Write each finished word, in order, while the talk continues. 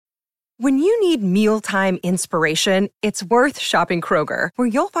When you need mealtime inspiration, it's worth shopping Kroger, where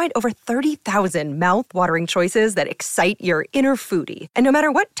you'll find over 30,000 mouth-watering choices that excite your inner foodie. And no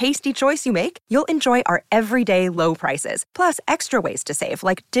matter what tasty choice you make, you'll enjoy our everyday low prices, plus extra ways to save,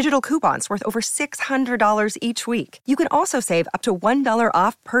 like digital coupons worth over $600 each week. You can also save up to $1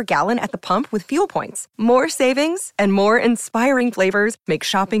 off per gallon at the pump with fuel points. More savings and more inspiring flavors make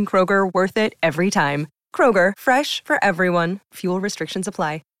shopping Kroger worth it every time. Kroger, fresh for everyone. Fuel restrictions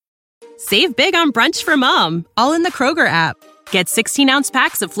apply. Save big on brunch for mom, all in the Kroger app. Get 16-ounce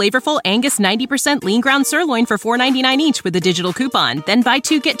packs of flavorful Angus 90% lean ground sirloin for $4.99 each with a digital coupon. Then buy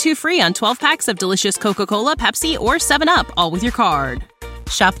 2, get 2 free on 12 packs of delicious Coca-Cola, Pepsi, or 7-Up, all with your card.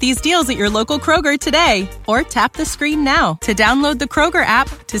 Shop these deals at your local Kroger today, or tap the screen now to download the Kroger app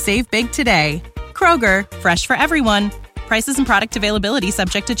to save big today. Kroger, fresh for everyone. Prices and product availability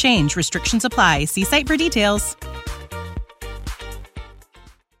subject to change. Restrictions apply. See site for details.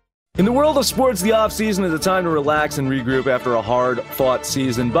 In the world of sports, the offseason is a time to relax and regroup after a hard-fought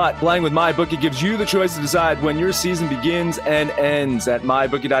season. But playing with MyBookie gives you the choice to decide when your season begins and ends. At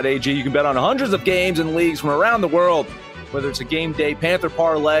MyBookie.ag, you can bet on hundreds of games and leagues from around the world. Whether it's a game day Panther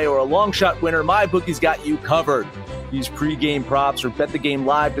parlay or a long shot winner, MyBookie's got you covered. Use pre-game props or bet the game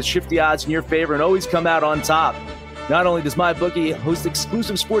live to shift the odds in your favor and always come out on top. Not only does MyBookie host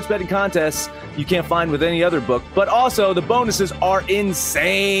exclusive sports betting contests you can't find with any other book, but also the bonuses are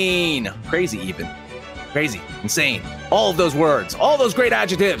insane. Crazy even. Crazy. Insane. All of those words. All those great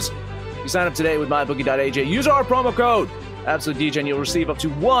adjectives. You sign up today with MyBookie.ag. Use our promo code AbsoluteDJ and you'll receive up to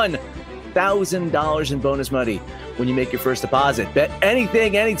 $1,000 in bonus money when you make your first deposit. Bet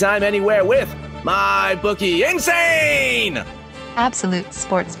anything, anytime, anywhere with MyBookie. Insane! Absolute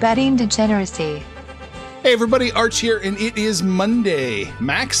sports betting degeneracy. Hey everybody, Arch here, and it is Monday.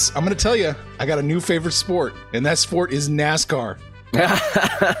 Max, I'm going to tell you, I got a new favorite sport, and that sport is NASCAR.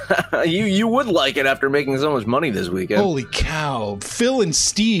 You would like it after making so much money this weekend. Holy cow. Phil and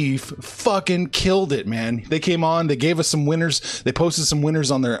Steve fucking killed it, man. They came on, they gave us some winners. They posted some winners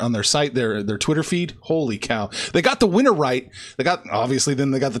on their site, their Twitter feed. Holy cow. They got the winner right. They got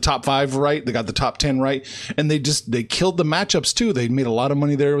the top 5 right. They got the top 10 right. And they killed the matchups too. They made a lot of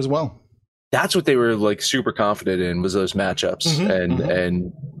money there as well. That's what they were like super confident in, was those matchups.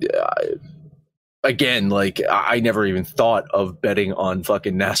 And again, like I never even thought of betting on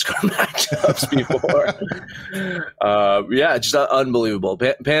fucking NASCAR matchups before. Yeah, just unbelievable.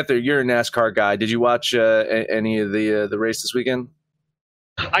 Panther, you're a NASCAR guy. Did you watch any of the race this weekend?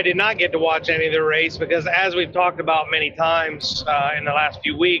 I did not get to watch any of the race because, as we've talked about many times in the last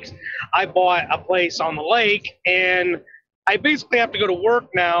few weeks, I bought a place on the lake, and I basically have to go to work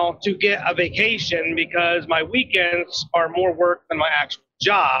now to get a vacation because my weekends are more work than my actual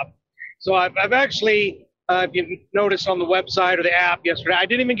job. So I've actually, if you noticed on the website or the app yesterday, I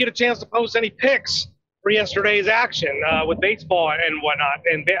didn't even get a chance to post any pics for yesterday's action with baseball and whatnot,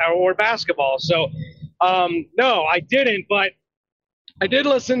 or basketball. So, no, I didn't, but I did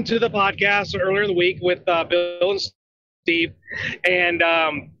listen to the podcast earlier in the week with Bill and Steve, and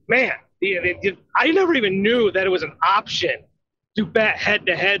man, I never even knew that it was an option to bet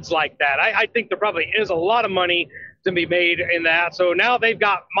head-to-heads like that. I think there probably is a lot of money to be made in that. So now they've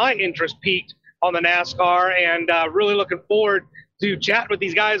got my interest peaked on the NASCAR, and really looking forward to chat with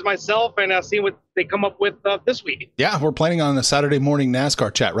these guys myself and see what they come up with this week. Yeah, we're planning on a Saturday morning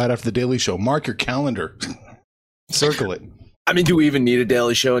NASCAR chat right after the Daily Show. Mark your calendar. Circle it. I mean, do we even need a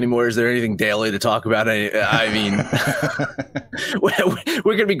daily show anymore? Is there anything daily to talk about? I mean, we're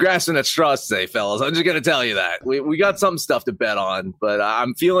going to be grasping at straws today, fellas. I'm just going to tell you that. We got some stuff to bet on, but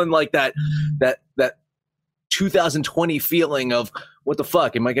I'm feeling like that 2020 feeling of, what the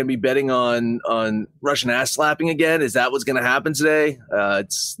fuck? Am I going to be betting on Russian ass slapping again? Is that what's going to happen today?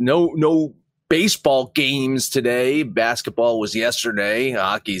 It's no baseball games today. Basketball was yesterday.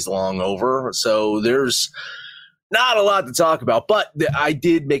 Hockey's long over. So there's not a lot to talk about, but I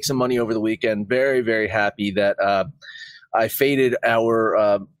did make some money over the weekend. Very, very happy that I faded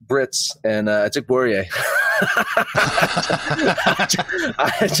our Brits and I took Poirier.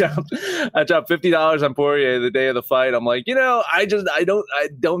 I dropped $50 on Poirier the day of the fight. I'm like, I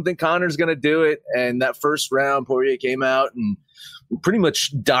don't think Conor's gonna do it. And that first round, Poirier came out and pretty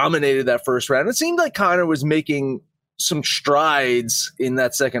much dominated that first round. It seemed like Conor was making some strides in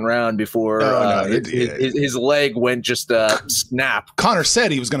that second round before his leg went just snap. Conor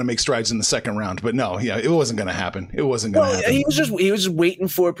said he was going to make strides in the second round, but no, it wasn't going to happen. It wasn't going to happen. He was just waiting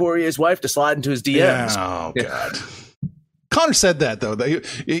for Poirier's wife to slide into his DMs. Yeah, oh God. Conor said that though.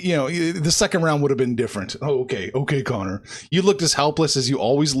 The second round would have been different. Oh, okay, Conor. You looked as helpless as you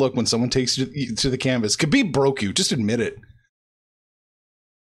always look when someone takes you to the canvas. Khabib broke you. Just admit it.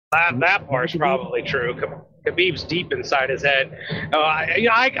 That part's probably true. Khabib's deep inside his head.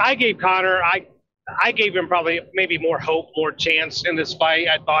 I gave Conor. I gave him probably maybe more hope, more chance in this fight.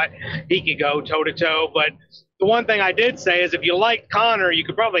 I thought he could go toe to toe. But the one thing I did say is if you like Conor, you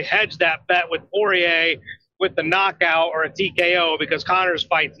could probably hedge that bet with Poirier with the knockout or a TKO, because Conor's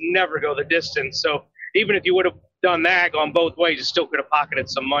fights never go the distance. So even if you would have done that, gone both ways, you still could have pocketed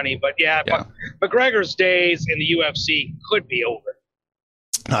some money. But yeah. McGregor's days in the UFC could be over.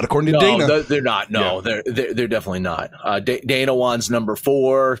 Not according to Dana. They're not. No, they're definitely not. Dana wants number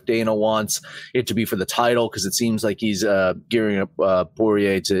 4. Dana wants it to be for the title because it seems like he's gearing up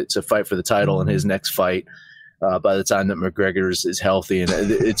Poirier to fight for the title in his next fight by the time that McGregor is healthy, and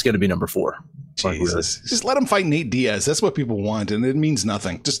it's going to be number 4. Jesus. Just let him fight Nate Diaz. That's what people want, and it means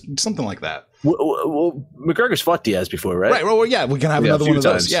nothing. Just something like that. Well, McGregor's fought Diaz before, right? Right. Well, yeah, we can have another one of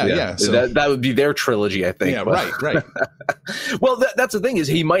those. Yeah. So that would be their trilogy, I think. Yeah, right. Well, that's the thing is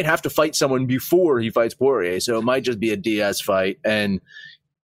he might have to fight someone before he fights Poirier, so it might just be a Diaz fight. And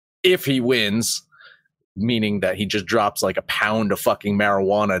if he wins, meaning that he just drops like a pound of fucking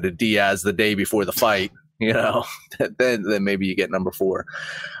marijuana to Diaz the day before the fight, then maybe you get number 4.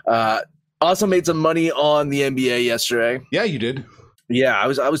 Also made some money on the NBA yesterday. Yeah, you did. Yeah, I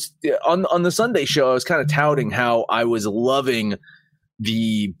was on the Sunday show. I was kind of touting how I was loving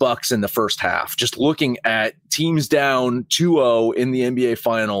the Bucks in the first half. Just looking at teams down 2-0 in the NBA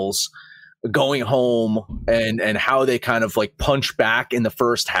Finals, going home, and how they kind of like punch back in the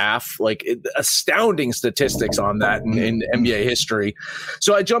first half. Like astounding statistics on that in NBA history.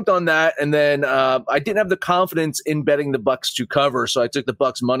 So I jumped on that, and then I didn't have the confidence in betting the Bucks to cover, so I took the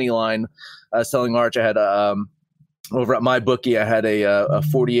Bucks money line. I was telling Arch I had over at my bookie, I had a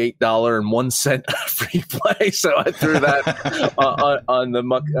 $48.01 free play, so I threw that on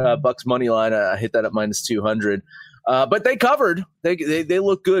the Bucks money line. I hit that at minus 200, but they covered. They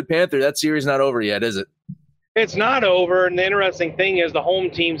look good. Panther, that series not over yet, is it? It's not over, and the interesting thing is the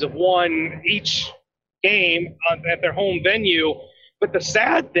home teams have won each game at their home venue. But the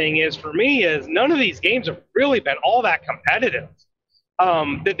sad thing is, for me, is none of these games have really been all that competitive.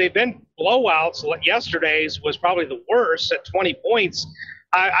 That they've been blowouts. Yesterday's was probably the worst at 20 points.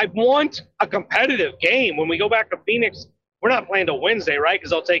 I want a competitive game. When we go back to Phoenix, we're not playing till Wednesday, right?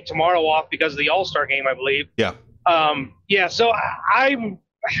 Because they'll take tomorrow off because of the All-Star game, I believe. Yeah. So I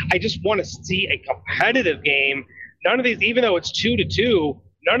just want to see a competitive game. None of these, even though it's 2-2,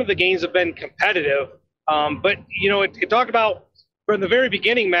 none of the games have been competitive. But it talked about from the very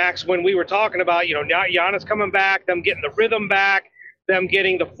beginning, Max, when we were talking about Giannis coming back, them getting the rhythm back, them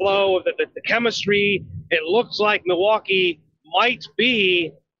getting the flow of the chemistry. It looks like Milwaukee might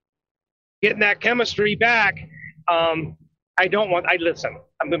be getting that chemistry back. Listen,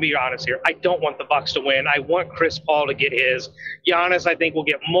 I'm going to be honest here. I don't want the Bucks to win. I want Chris Paul to get his. Giannis, I think, will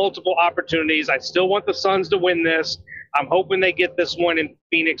get multiple opportunities. I still want the Suns to win this. I'm hoping they get this one in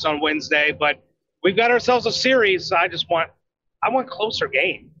Phoenix on Wednesday, but we've got ourselves a series. So I want closer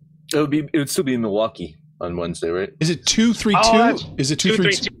game. It would still be in Milwaukee on Wednesday, right? Is it 2-3-2? Is it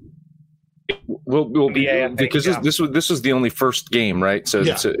 2-3-2? We'll be because this was the only first game, right? So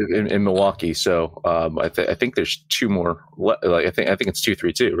it's in Milwaukee. So I think there's 2 more. I think it's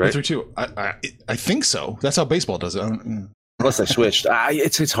 2-3-2, right? 2-3-2. I think so. That's how baseball does it. Unless I switched.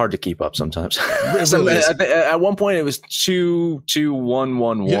 It's hard to keep up sometimes. At one point it was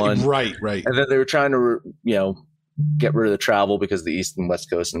 2-2-1-1-1. Yeah, right. And then they were trying to get rid of the travel because of the East and West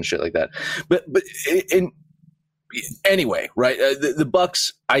Coast and shit like that. But anyway, right? The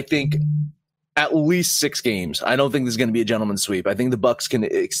Bucks, I think, at least 6 games. I don't think this is going to be a gentleman's sweep. I think the Bucks can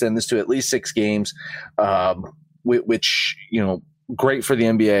extend this to at least 6 games, which great for the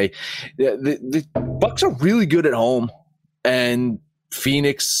NBA. The Bucks are really good at home, and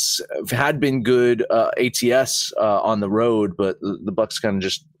Phoenix had been good ATS on the road, but the Bucks kind of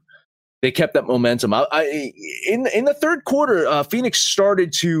just. They kept that momentum. In the third quarter, Phoenix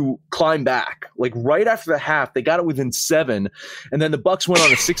started to climb back. Like right after the half, they got it within 7, and then the Bucks went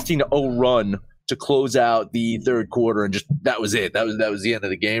on a 16-0 run to close out the third quarter, and just that was it. That was the end of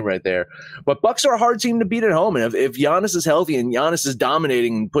the game right there. But Bucks are a hard team to beat at home, and if Giannis is healthy and Giannis is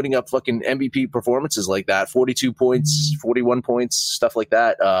dominating and putting up fucking MVP performances like that, 42 points, 41 points, stuff like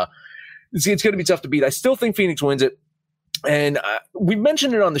that, it's going to be tough to beat. I still think Phoenix wins it. And we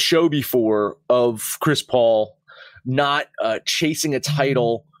mentioned it on the show before of Chris Paul not chasing a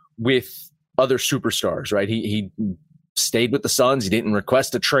title with other superstars, right? He stayed with the Suns. He didn't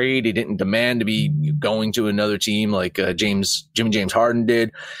request a trade. He didn't demand to be going to another team like Jimmy James Harden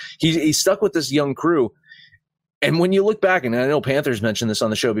did. He stuck with this young crew. And when you look back, and I know Panthers mentioned this on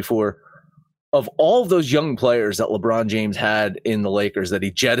the show before, of all of those young players that LeBron James had in the Lakers that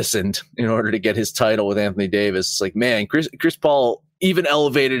he jettisoned in order to get his title with Anthony Davis, it's like, man, Chris Paul even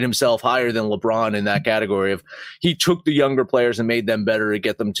elevated himself higher than LeBron in that category of he took the younger players and made them better to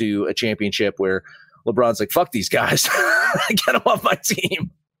get them to a championship, where LeBron's like, fuck these guys. Get them off my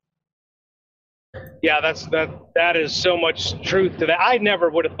team. Yeah, that is so much truth to that. I never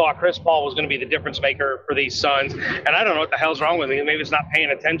would have thought Chris Paul was going to be the difference maker for these Suns. And I don't know what the hell's wrong with me. Maybe it's not paying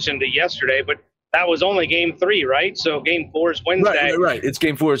attention to yesterday, but that was only game 3, right? So game 4 is Wednesday. Right. It's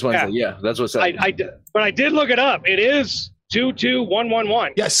game 4 is Wednesday. Yeah, that's what's up. But I did look it up. It is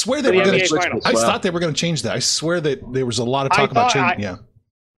 2-2-1-1-1. Yeah, I swear they were going to. I thought they were going to change that. I swear that there was a lot of talk about changing.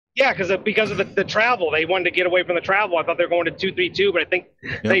 Yeah, because of the travel. They wanted to get away from the travel. I thought they were going to 2-3-2, but I think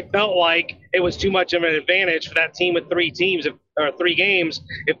they felt like it was too much of an advantage for that team with 3 games.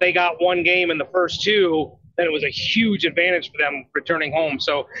 If they got 1 game in the first 2, then it was a huge advantage for them returning home.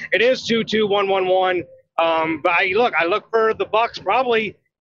 So it is 2-2-1-1-1. But I look for the Bucks probably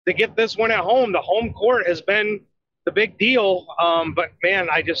to get this one at home. The home court has been the big deal. But man,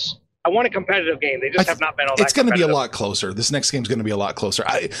 I want a competitive game. They just have not been all that It's going to be a lot closer. This next game is going to be a lot closer.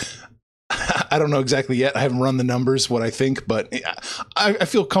 I don't know exactly yet. I haven't run the numbers, what I think, but I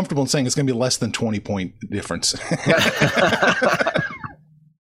feel comfortable in saying it's going to be less than 20-point difference.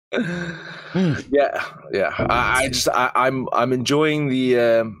 Yeah. I'm enjoying the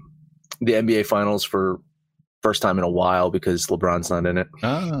NBA Finals for first time in a while because LeBron's not in it.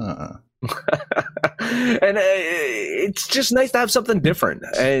 And it's just nice to have something different,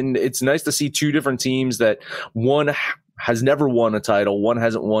 and it's nice to see 2 different teams that one has never won a title, one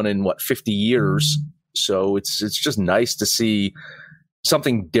hasn't won in 50 years. So it's just nice to see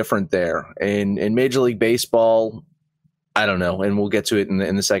something different there. And in Major League Baseball, I don't know, and we'll get to it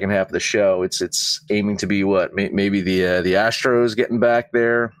in the second half of the show. It's aiming to be maybe the Astros getting back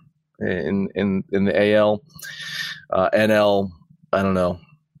there in the AL, NL. I don't know.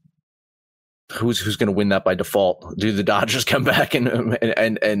 Who's going to win that by default? Do the Dodgers come back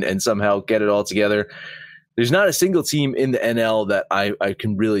and somehow get it all together? There's not a single team in the NL that I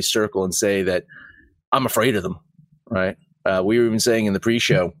can really circle and say that I'm afraid of them. Right? We were even saying in the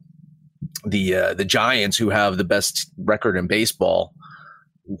pre-show, the Giants, who have the best record in baseball,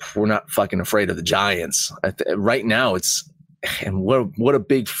 we're not fucking afraid of the Giants. Right now, and what a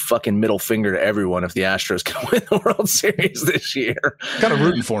big fucking middle finger to everyone if the Astros can win the World Series this year. Kind of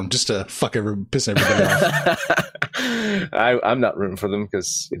rooting for them just to piss everybody off. I'm not rooting for them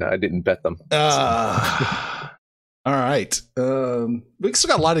because I didn't bet them. All right, we still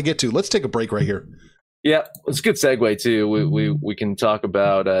got a lot to get to. Let's take a break right here. Yeah, it's a good segue too. We can talk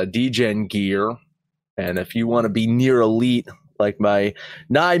about DGen gear, and if you want to be near elite like my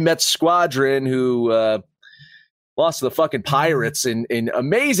Nye Mets squadron, who lost to the fucking Pirates in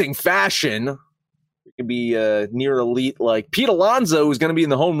amazing fashion. You can be near elite like Pete Alonso, who's going to be in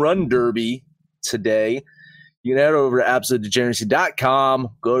the home run derby today. You can head over to absolutedegeneracy.com,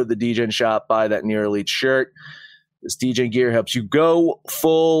 go to the DGen shop, buy that near elite shirt. This DGen gear helps you go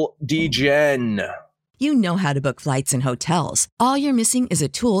full DGen. You know how to book flights and hotels. All you're missing is a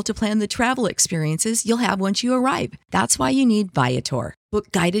tool to plan the travel experiences you'll have once you arrive. That's why you need Viator.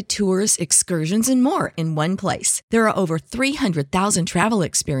 Book guided tours, excursions, and more in one place. There are over 300,000 travel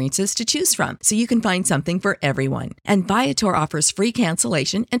experiences to choose from, so you can find something for everyone. And Viator offers free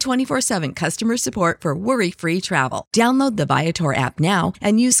cancellation and 24/7 customer support for worry-free travel. Download the Viator app now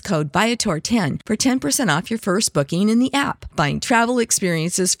and use code Viator10 for 10% off your first booking in the app. Find travel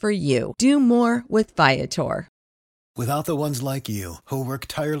experiences for you. Do more with Viator. Without the ones like you, who work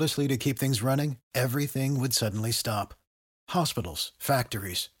tirelessly to keep things running, everything would suddenly stop. Hospitals,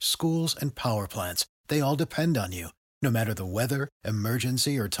 factories, schools, and power plants, they all depend on you. No matter the weather,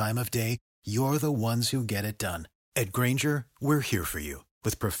 emergency, or time of day, you're the ones who get it done. At Grainger, we're here for you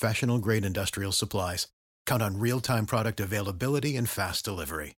with professional-grade industrial supplies. Count on real-time product availability and fast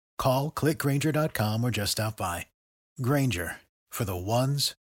delivery. Call, clickgrainger.com, or just stop by. Grainger, for the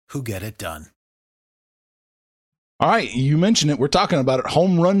ones who get it done. All right, you mentioned it. We're talking about it.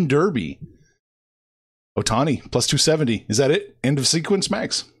 Home Run Derby. Ohtani plus 270. Is that it? End of sequence,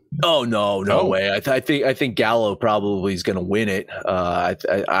 Max? Oh no way. I think Gallo probably is going to win it. I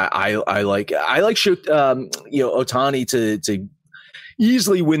like Ohtani to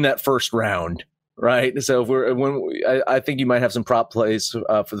easily win that first round, right? So I think you might have some prop plays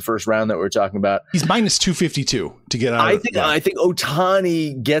for the first round that we're talking about. He's minus 252 to get out. I think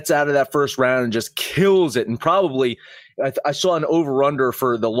Ohtani gets out of that first round and just kills it, and probably I saw an over/under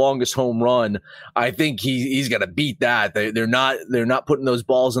for the longest home run. I think he's going to beat that. They're not putting those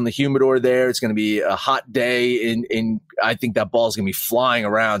balls in the humidor there. It's going to be a hot day, in I think that ball's going to be flying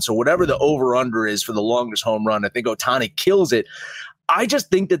around. So whatever the over/under is for the longest home run, I think Ohtani kills it. I just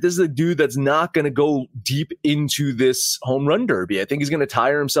think that this is a dude that's not going to go deep into this home run derby. I think he's going to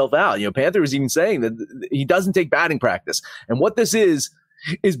tire himself out. Panther was even saying that he doesn't take batting practice. And what this is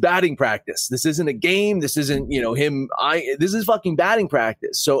batting practice. This isn't a game. This isn't, this is fucking batting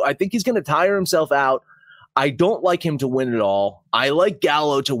practice. So I think he's going to tire himself out. I don't like him to win it all. I like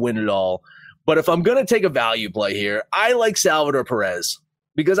Gallo to win it all. But if I'm going to take a value play here, I like Salvador Perez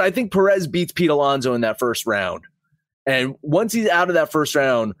because I think Perez beats Pete Alonso in that first round. And once he's out of that first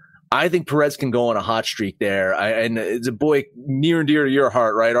round, I think Perez can go on a hot streak there. And it's a boy near and dear to your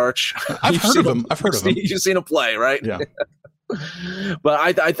heart, right, Arch? I've heard of him. You've seen him play, right? Yeah. But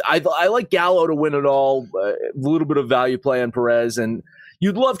I like Gallo to win it all. A little bit of value play on Perez, and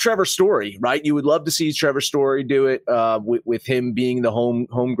you'd love Trevor Story, right? You would love to see Trevor Story do it with him being the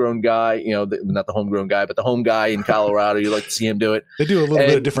homegrown guy. Not the homegrown guy, but the home guy in Colorado. You'd like to see him do it. They do a little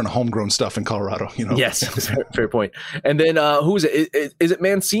bit of different homegrown stuff in Colorado. Yes, fair point. And then who is it? Is it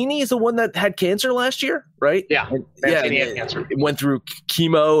Mancini? Is the one that had cancer last year, right? Yeah, Mancini had cancer. It went through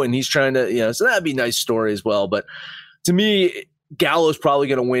chemo, and he's trying to, so that'd be a nice story as well. But to me, Gallo's probably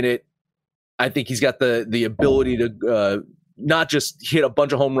going to win it. I think he's got the ability to not just hit a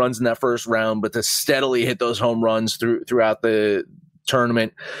bunch of home runs in that first round, but to steadily hit those home runs throughout the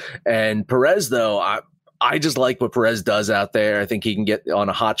tournament. And Perez, though, I just like what Perez does out there. I think he can get on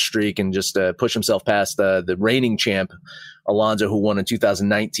a hot streak and just push himself past the reigning champ, Alonso, who won in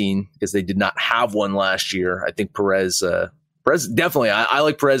 2019, because they did not have one last year. I think Perez definitely, I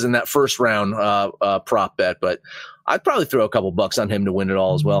like Perez in that first round prop bet, but I'd probably throw a couple bucks on him to win it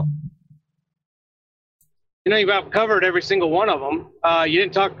all as well. You've covered every single one of them. You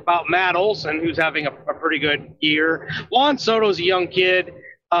didn't talk about Matt Olson, who's having a pretty good year. Juan Soto's a young kid,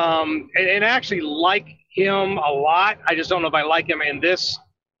 and I actually like him a lot. I just don't know if I like him in this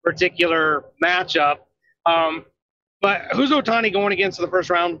particular matchup. But who's Ohtani going against in the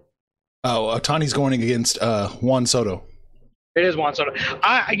first round? Oh, Ohtani's going against Juan Soto. It is Juan Soto.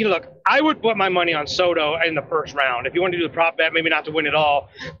 Look, I would put my money on Soto in the first round. If you want to do the prop bet, maybe not to win it all.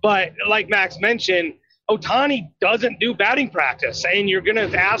 But like Max mentioned, Ohtani doesn't do batting practice, and you're going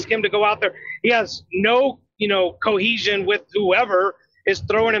to ask him to go out there. He has no, cohesion with whoever is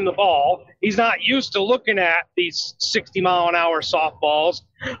throwing him the ball. He's not used to looking at these 60-mile-an-hour softballs.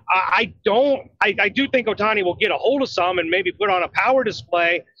 I do think Ohtani will get a hold of some and maybe put on a power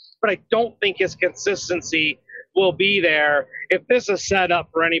display, but I don't think his consistency will be there. If this is set up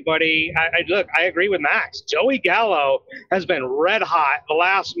for anybody, I agree with Max. Joey Gallo has been red hot the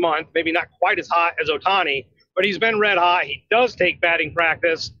last month, maybe not quite as hot as Ohtani, but he's been red hot. He does take batting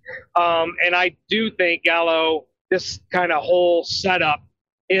practice. And I do think Gallo, this kind of whole setup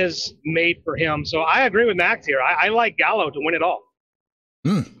is made for him. So I agree with Max here. I like Gallo to win it all.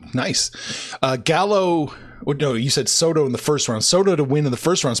 Nice. Gallo, no, you said Soto in the first round. Soto to win in the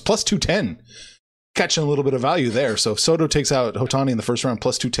first round is plus 210. Catching a little bit of value there. So if Soto takes out Ohtani in the first round,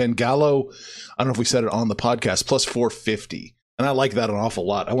 plus 210. Gallo, I don't know if we said it on the podcast, plus 450. And I like that an awful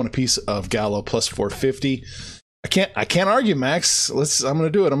lot. I want a piece of Gallo plus 450. I can't argue, Max. I'm going to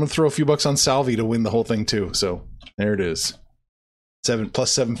do it. I'm going to throw a few bucks on Salvi to win the whole thing too. So there it is.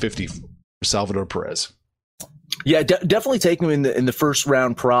 Plus 750 for Salvador Perez. Yeah, definitely take him in the first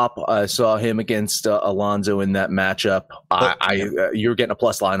round prop. I saw him against Alonso in that matchup. You're getting a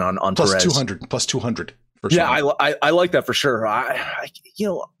plus line on plus Perez. 200. Plus 200. Yeah, I like that for sure. I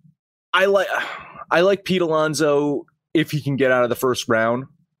like Pete Alonso if he can get out of the first round.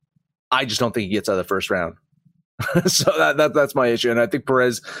 I just don't think he gets out of the first round. So that's my issue, and I think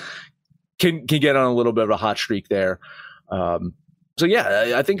Perez can get on a little bit of a hot streak there. So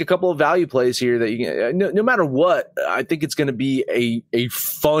yeah, I think a couple of value plays here that you can, no matter what, I think it's going to be a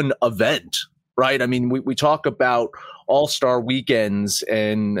fun event, right? I mean, we talk about All-Star weekends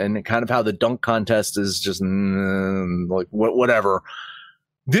and kind of how the dunk contest is just like whatever.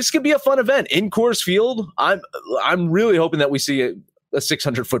 This could be a fun event in Coors Field. I'm really hoping that we see a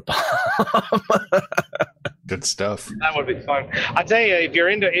 600-foot bomb. Good stuff. That would be fun. I tell you, if you're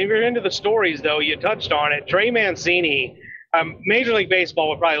into the stories, though, you touched on it. Trey Mancini. Major League Baseball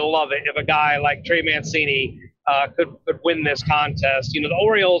would probably love it if a guy like Trey Mancini could win this contest. The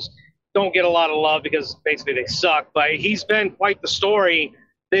Orioles don't get a lot of love because basically they suck, but he's been quite the story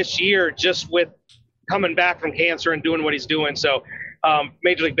this year just with coming back from cancer and doing what he's doing. So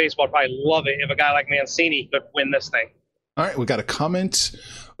Major League Baseball would probably love it if a guy like Mancini could win this thing. All right, we got a comment.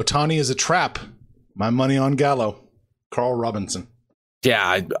 Ohtani is a trap. My money on Gallo. Carl Robinson.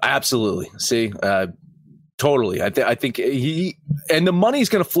 Yeah, absolutely. See, totally. I think he and the money's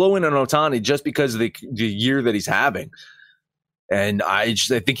going to flow in on Ohtani just because of the year that he's having. And I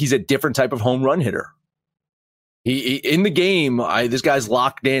think he's a different type of home run hitter. He in the game, this guy's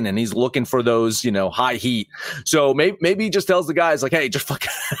locked in and he's looking for those, high heat. So maybe he just tells the guys like, hey, just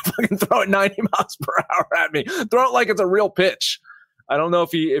fucking throw it 90 miles per hour at me. Throw it like it's a real pitch. I don't know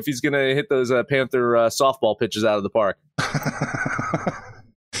if he's going to hit those Panther softball pitches out of the park.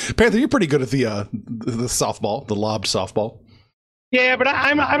 Panther, you're pretty good at the softball, the lobbed softball. Yeah, but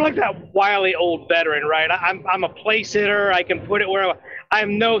I'm like that wily old veteran, right? I'm a place hitter. I can put it where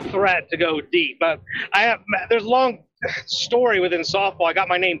I'm no threat to go deep. But there's a long story within softball. I got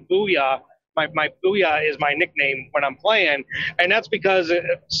my name Booyah. My Booyah is my nickname when I'm playing, and that's because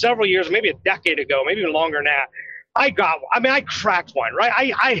several years, maybe a decade ago, maybe even longer than that, I cracked one, right?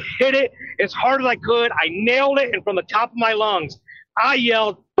 I hit it as hard as I could. I nailed it, and from the top of my lungs, I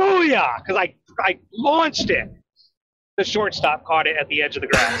yelled Booyah because I launched it. The shortstop caught it at the edge of the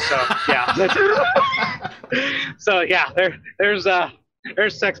grass. So yeah, there's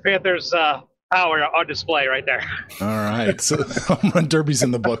Sex Panthers power on display right there. All right, so home run derby's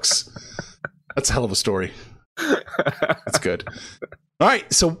in the books. That's a hell of a story. That's good. All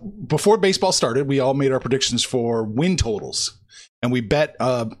right, so before baseball started, we all made our predictions for win totals. And we bet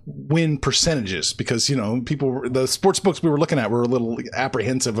win percentages because, the sports books we were looking at were a little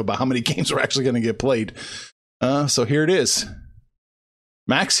apprehensive about how many games were actually going to get played. So here it is.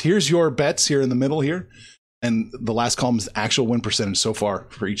 Max, here's your bets here in the middle here. And the last column is actual win percentage so far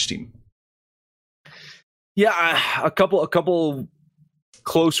for each team. Yeah, a couple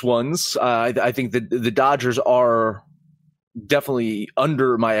close ones. I think the Dodgers are definitely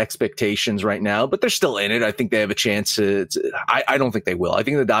under my expectations right now, but they're still in it. I think they have a chance to I don't think they will. I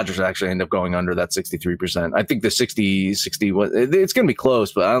think the Dodgers actually end up going under that 63%. I think the 60, it's going to be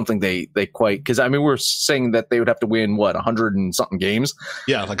close, but I don't think they quite, because we're saying that they would have to win 100 and something games.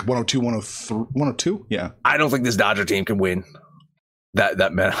 Yeah, like 102, 103, 102. Yeah. I don't think this Dodger team can win that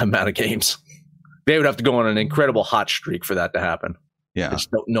amount of games. They would have to go on an incredible hot streak for that to happen. Yeah, I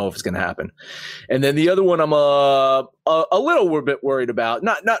just don't know if it's going to happen. And then the other one, I'm a little bit worried about.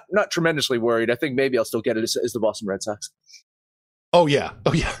 Not tremendously worried. I think maybe I'll still get it. Is the Boston Red Sox? Oh yeah.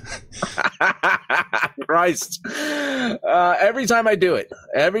 Christ! Every time I do it,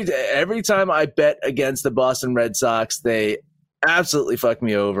 every time I bet against the Boston Red Sox, they absolutely fuck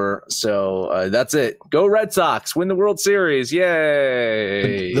me over. So that's it. Go Red Sox. Win the World Series.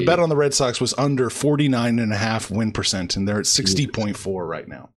 Yay. The bet on the Red Sox was under 49.5 win percent, and they're at 60.4 right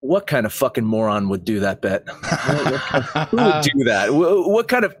now. What kind of fucking moron would do that bet? Who would do that? What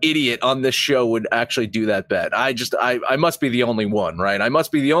kind of idiot on this show would actually do that bet? I must be the only one, right? I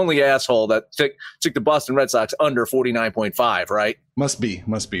must be the only asshole that took the Boston Red Sox under 49.5, right? Must be.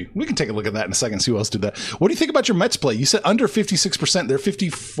 We can take a look at that in a second, see who else did that. What do you think about your Mets play? You said under 56%. They're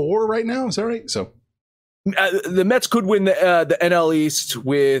 54 right now. Is that right? So the Mets could win the NL East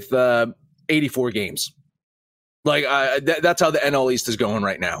with 84 games. Like that's how the NL East is going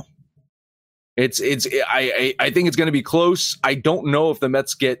right now. I think it's going to be close. I don't know if the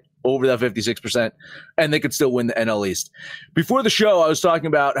Mets get over that 56%, and they could still win the NL East. Before the show, I was talking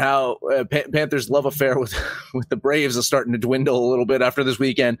about how Panthers' love affair with the Braves is starting to dwindle a little bit after this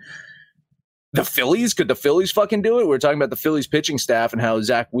weekend. The Phillies, could the Phillies fucking do it? We're talking about the Phillies pitching staff and how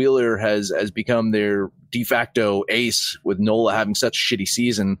Zach Wheeler has become their de facto ace with Nola having such a shitty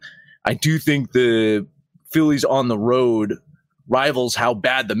season. I do think the Phillies on the road rivals how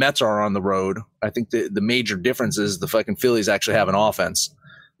bad the Mets are on the road. I think the major difference is the fucking Phillies actually have an offense.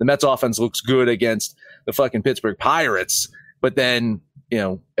 The Mets offense looks good against the fucking Pittsburgh Pirates, but then,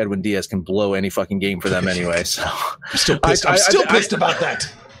 Edwin Diaz can blow any fucking game for them anyway. So I'm still pissed. I'm still pissed about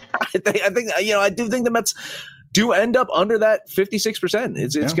that. I do think the Mets do end up under that 56%.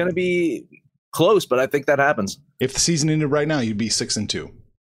 It's going to be close, but I think that happens. If the season ended right now, you'd be 6-2.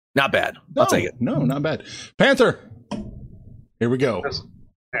 Not bad. I'll take it. No, not bad. Panther, here we go. This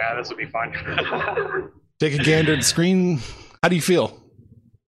will be fun. Take a gander at the screen. How do you feel?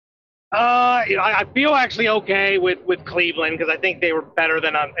 I feel actually okay with Cleveland because I think they were better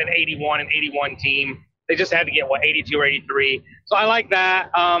than an 81 team. They just had to get 82 or 83. So I like that.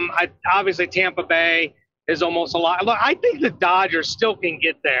 Obviously Tampa Bay is almost a lot. Look, I think the Dodgers still can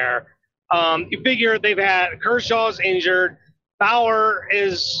get there. You figure they've had Kershaw's injured. Bauer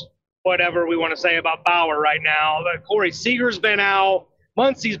is whatever we want to say about Bauer right now. Corey Seager's been out.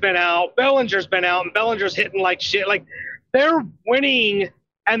 Muncy's been out. Bellinger's been out, and Bellinger's hitting like shit. Like, they're winning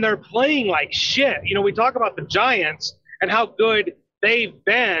and they're playing like shit. We talk about the Giants and how good they've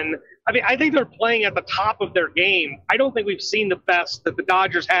been. I mean, I think they're playing at the top of their game. I don't think we've seen the best that the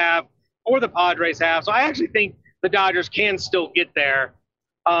Dodgers have or the Padres have. So I actually think the Dodgers can still get there.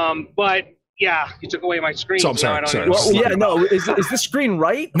 But yeah, you took away my screen. So I'm sorry. Is the screen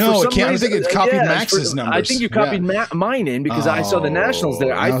right? No, it can't. I think it's copied Max's numbers. I think you copied mine in because I saw the Nationals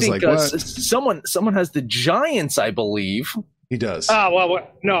there. I think like, someone has the Giants, I believe. He does. Oh, well,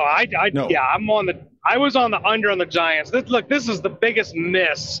 no, No. Yeah, I was on the under on the Giants. This is the biggest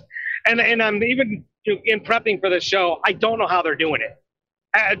miss. And I'm even in prepping for this show, I don't know how they're doing it.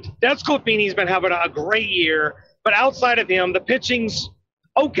 Desclafini's been having a great year, but outside of him, the pitching's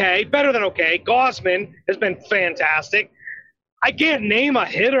okay, better than okay. Gausman has been fantastic. I can't name a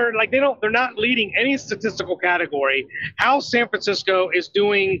hitter. Like they're not leading any statistical category. How San Francisco is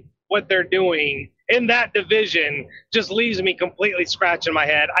doing what they're doing in that division just leaves me completely scratching my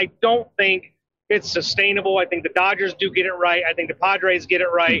head. I don't think it's sustainable. I think the Dodgers do get it right. I think the Padres get it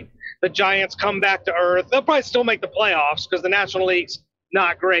right. The Giants come back to earth. They'll probably still make the playoffs because the National League's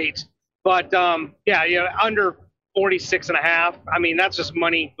not great. But under 46.5. I mean, that's just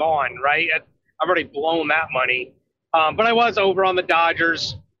money gone, right? I've already blown that money. But I was over on the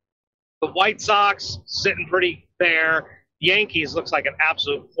Dodgers. The White Sox sitting pretty there. Yankees looks like an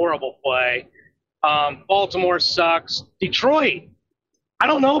absolute horrible play. Baltimore sucks. Detroit, I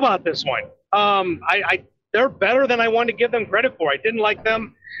don't know about this one. They're better than I wanted to give them credit for. I didn't like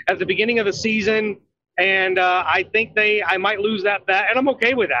them at the beginning of the season, and I think I might lose that bet, and I'm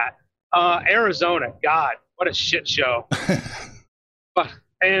okay with that. Arizona, God, what a shit show.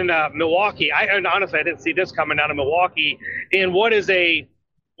 And Milwaukee, honestly, I didn't see this coming out of Milwaukee in what is a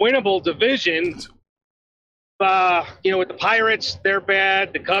winnable division. With the Pirates, they're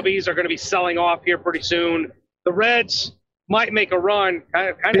bad. The Cubbies are going to be selling off here pretty soon. The Reds might make a run.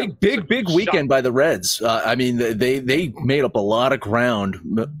 Big weekend by the Reds. I mean, they made up a lot of ground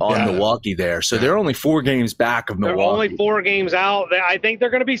on Milwaukee there. So they're only 4 games back of Milwaukee. They're only 4 games out. I think they're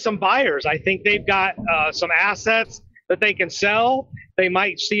going to be some buyers. I think they've got some assets that they can sell. They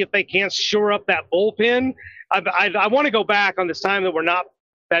might see if they can't shore up that bullpen. I want to go back on this time that we're not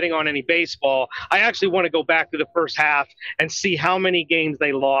betting on any baseball. I actually want to go back to the first half and see how many games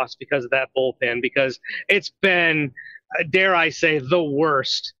they lost because of that bullpen, because it's been, dare I say, the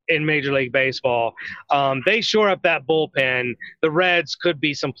worst in Major League Baseball. They shore up that bullpen. The Reds could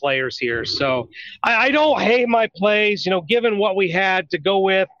be some players here. So I don't hate my plays, given what we had to go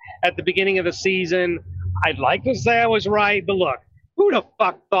with at the beginning of the season. I'd like to say I was right, but look, who the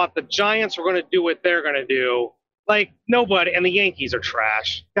fuck thought the Giants were going to do what they're going to do? Like, nobody. And the Yankees are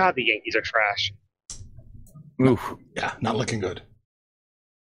trash. God, the Yankees are trash. Oof. Yeah, not looking good.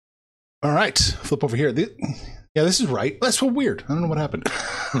 All right, flip over here. This is right. That's so weird. I don't know what happened.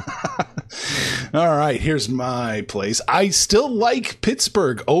 All right, here's my place. I still like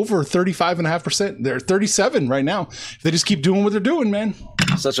Pittsburgh over 35.5%. They're 37 right now. If they just keep doing what they're doing, man.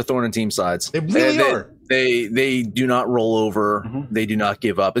 Such a thorn in team sides. They really are. They do not roll over. Mm-hmm. They do not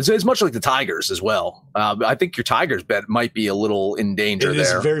give up. It's much like the Tigers as well. I think your Tigers bet might be a little in danger there.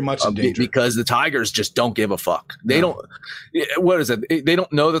 It is very much in danger. Because the Tigers just don't give a fuck. They don't. What is it? They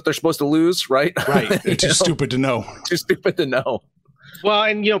don't know that they're supposed to lose, right? Right. It's too stupid to know. Too stupid to know. Well,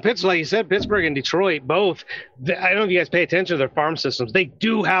 and Pittsburgh, like you said, Pittsburgh and Detroit both. I don't know if you guys pay attention to their farm systems. They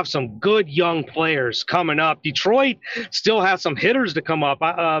do have some good young players coming up. Detroit still has some hitters to come up.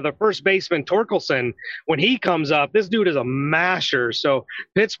 The first baseman Torkelson, when he comes up, this dude is a masher. So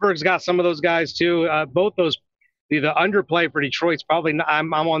Pittsburgh's got some of those guys too. Both those. The underplay for Detroit's probably not,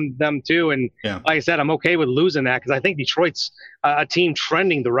 I'm on them too, and like I said, I'm okay with losing that because I think Detroit's a team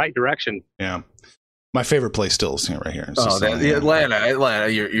trending the right direction. Yeah. My favorite play still is right here. Atlanta,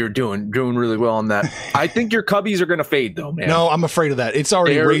 you're doing really well on that. I think your Cubbies are going to fade though, man. No, I'm afraid of that. It's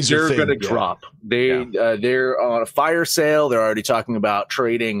already razor thin. They're going to drop. They're on a fire sale. They're already talking about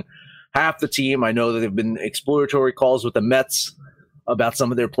trading half the team. I know that they've been exploratory calls with the Mets about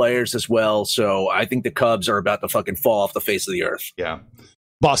some of their players as well. So I think the Cubs are about to fucking fall off the face of the earth. Yeah.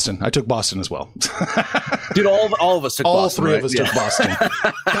 Boston. I took Boston as well. Dude, all of us took Boston. All 3 of us took Boston.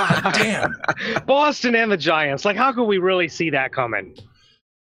 God damn. Boston and the Giants. Like, how could we really see that coming?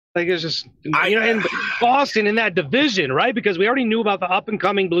 Like, it's just, and Boston in that division, right? Because we already knew about the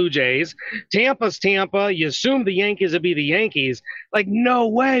up-and-coming Blue Jays. Tampa's Tampa. You assumed the Yankees would be the Yankees. Like, no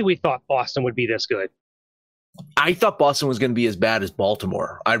way we thought Boston would be this good. I thought Boston was going to be as bad as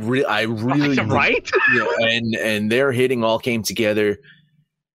Baltimore. I really right? And their hitting all came together.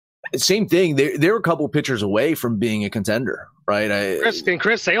 Same thing. They're a couple pitchers away from being a contender, right?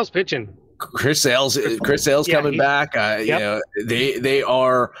 Chris Sale's pitching. Chris Sale's coming back. They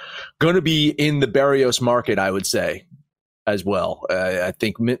are going to be in the Berrios market, I would say. as well. I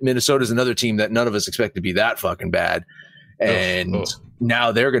think Minnesota is another team that none of us expect to be that fucking bad. And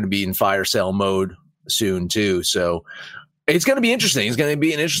now they're going to be in fire sale mode soon too. So it's going to be interesting. It's going to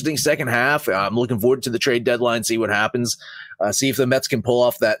be an interesting second half. I'm looking forward to the trade deadline, see what happens, see if the Mets can pull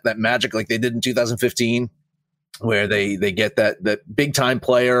off that magic like they did in 2015, where they get that big time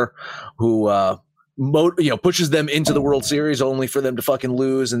player who pushes them into the World Series only for them to fucking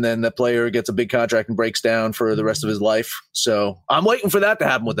lose, and then the player gets a big contract and breaks down for the rest of his life. So I'm waiting for that to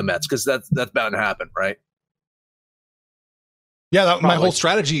happen with the Mets, because that's bound to happen, right? Yeah, my whole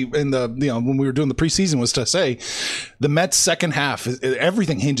strategy in when we were doing the preseason was to say the Mets second half,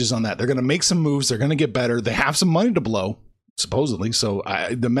 everything hinges on that. They're going to make some moves. They're going to get better. They have some money to blow, supposedly. So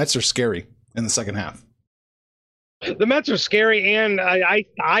the Mets are scary in the second half. The Mets are scary, and I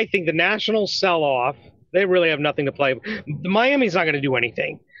think the Nationals sell off. They really have nothing to play. Miami's not going to do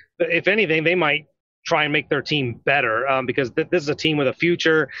anything. If anything, they might try and make their team better because this is a team with a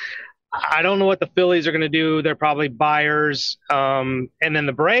future. I don't know what the Phillies are going to do. They're probably buyers. And then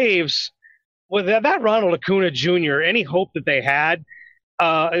the Braves, with that Ronald Acuna Jr., any hope that they had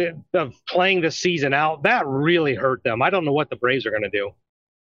of playing the season out, that really hurt them. I don't know what the Braves are going to do.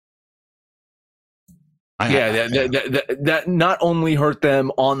 That not only hurt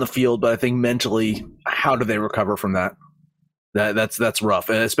them on the field, but I think mentally, how do they recover from that? That's rough,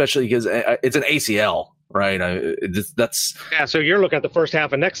 and especially because it's an ACL. Right. So you're looking at the first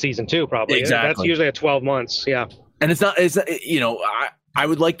half of next season too, probably. Exactly. That's usually at 12 months. Yeah. And it's not, I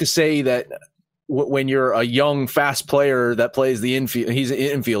would like to say that when you're a young, fast player that plays the infield, he's an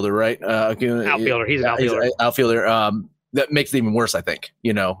infielder, right? Outfielder. He's an outfielder. Outfielder. That makes it even worse, I think,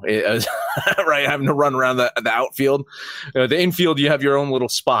 right. Having to run around the outfield, the infield, you have your own little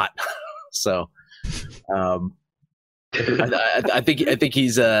spot. So, I think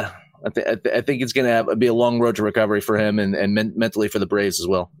he's, I think it's going to be a long road to recovery for him and mentally for the Braves as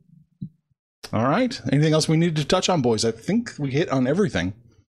well. All right. Anything else we need to touch on, boys? I think we hit on everything.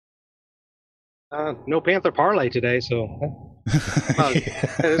 No Panther parlay today, so this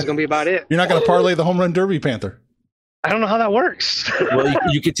is going to be about it. You're not going to parlay the home run derby, Panther? I don't know how that works. Well,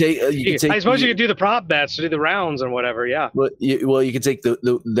 you could take. I suppose you could do the prop bets, do the rounds and whatever. Yeah. Well, you could take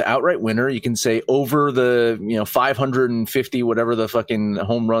the outright winner. You can say over the 550 whatever the fucking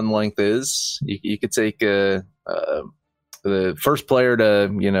home run length is. You could take the first player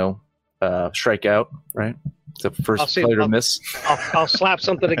to strike out. Right. The first player to miss. I'll slap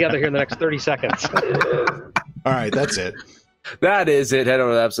something together here in the next 30 seconds. All right, that's it. That is it. Head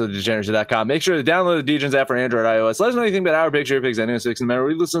over to AbsoluteDegeneracy.com. Make sure to download the Degens app for Android, iOS. Let us know anything about our picture, your picks, any of 6 and remember,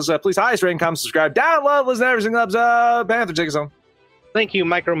 we listen to please highest rating, comment, subscribe, download, listen to every single episode. Panther, take us home. Thank you,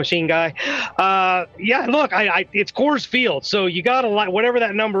 Micro Machine Guy. Look, it's Coors Field, so you gotta like whatever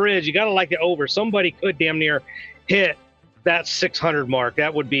that number is. You gotta like it over. Somebody could damn near hit that 600 mark.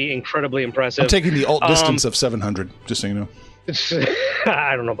 That would be incredibly impressive. I'm taking the alt distance of 700, just so you know.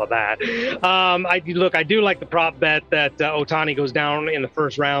 I don't know about that. I do like the prop bet that Ohtani goes down in the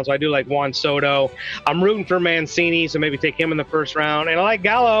first round, so I do like Juan Soto. I'm rooting for Mancini, so maybe take him in the first round, and I like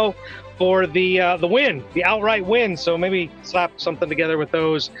Gallo for the win, the outright win. So maybe slap something together with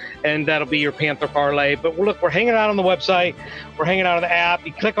those, and that'll be your Panther parlay. But look, we're hanging out on the website, we're hanging out on the app.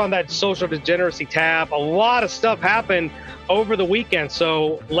 You click on that social degeneracy tab. A lot of stuff happened over the weekend,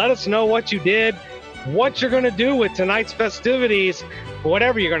 so let us know what you did, what you're going to do with tonight's festivities.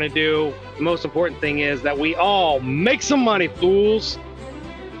 Whatever you're going to do, the most important thing is that we all make some money, fools.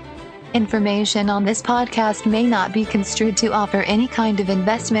 Information on this podcast may not be construed to offer any kind of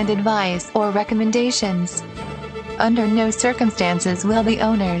investment advice or recommendations. Under no circumstances will the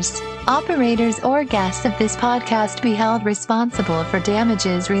owners, operators, or guests of this podcast be held responsible for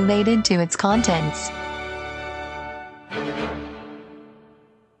damages related to its contents.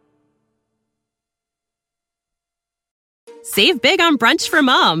 Save big on brunch for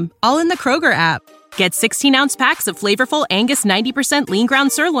mom, all in the Kroger app. Get 16-ounce packs of flavorful Angus 90% lean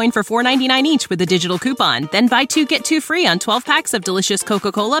ground sirloin for $4.99 each with a digital coupon. Then buy 2, get 2 free on 12 packs of delicious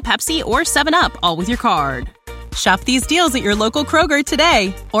Coca-Cola, Pepsi, or 7-Up, all with your card. Shop these deals at your local Kroger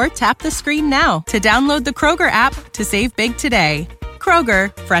today, or tap the screen now to download the Kroger app to save big today.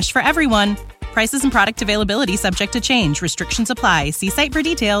 Kroger, fresh for everyone. Prices and product availability subject to change. Restrictions apply. See site for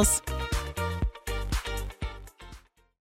details.